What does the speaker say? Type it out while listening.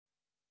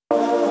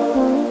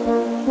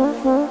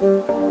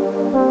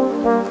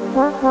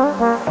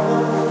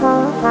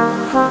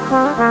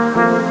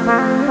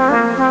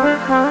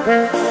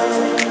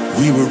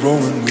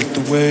rolling with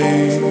the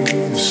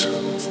waves.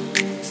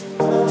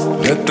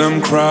 Let them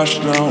crash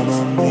down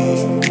on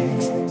me.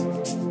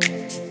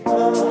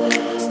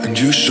 And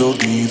you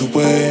showed me the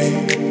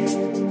way.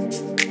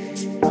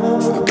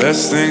 The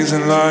best things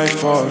in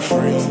life are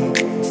free.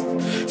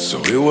 So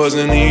it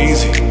wasn't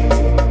easy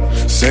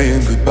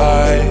saying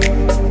goodbye.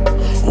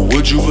 Or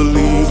would you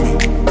believe me,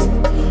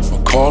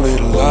 or call it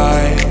a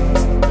lie?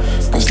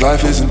 'Cause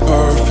life isn't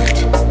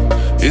perfect,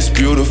 it's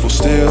beautiful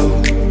still.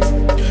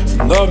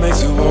 And love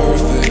makes it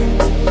worth it.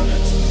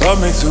 Love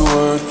makes it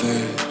worth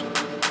it.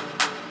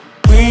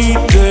 We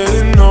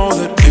didn't know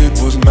that it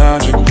was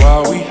magic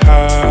while we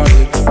had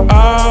it.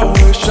 I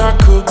wish I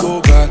could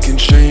go back and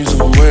change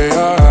the way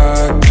I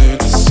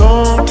acted.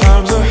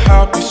 Sometimes a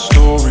happy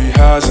story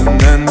has an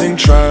ending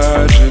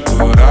tragic,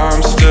 but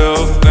I'm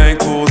still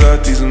thankful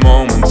that these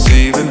moments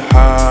even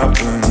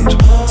happened.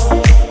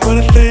 When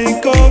I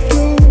think of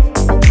you,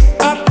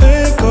 I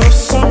think of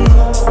summer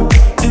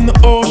in the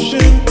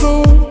ocean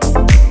blue,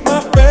 my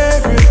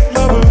favorite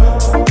lover.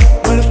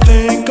 When I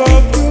think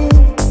of you,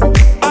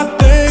 I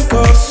think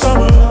of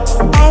summer.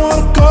 I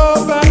wanna go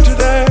back to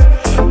that.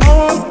 I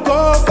wanna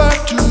go back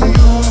to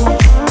you.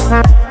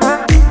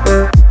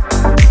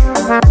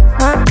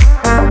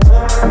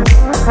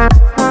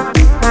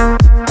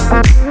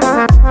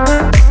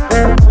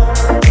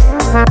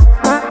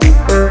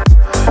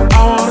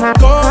 I wanna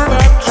go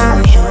back to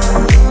you.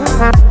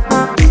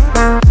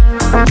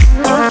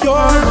 Oh,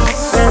 you're my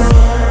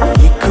summer.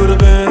 We could have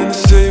been in the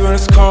city when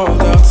it's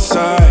cold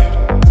outside,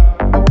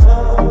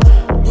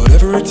 but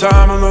every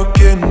time I look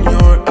in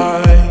your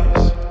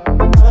eyes,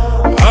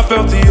 I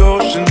felt the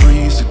ocean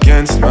breeze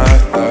against my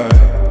thigh.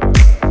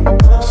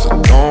 So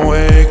don't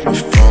wake me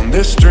from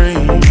this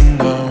dream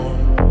now.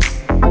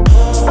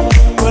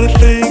 When I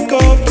think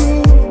of you,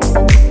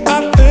 I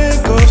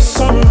think of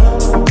summer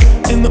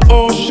in the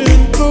ocean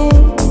blue,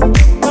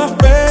 my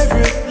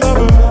favorite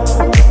lover.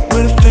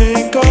 When I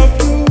think of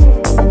you,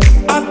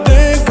 I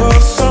think of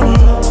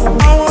summer.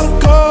 I wanna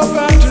go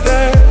back to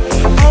that.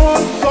 I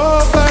wanna go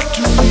back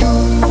to you.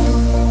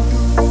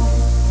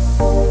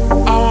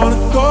 I wanna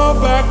go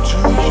back to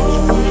you.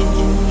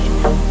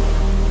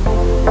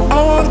 I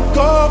wanna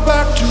go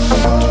back to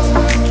you.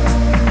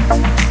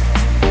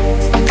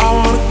 I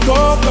wanna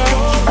go back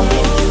to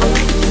you.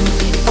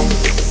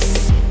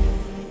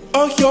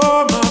 Oh,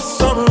 you're my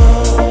summer.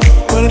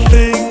 When I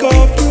think of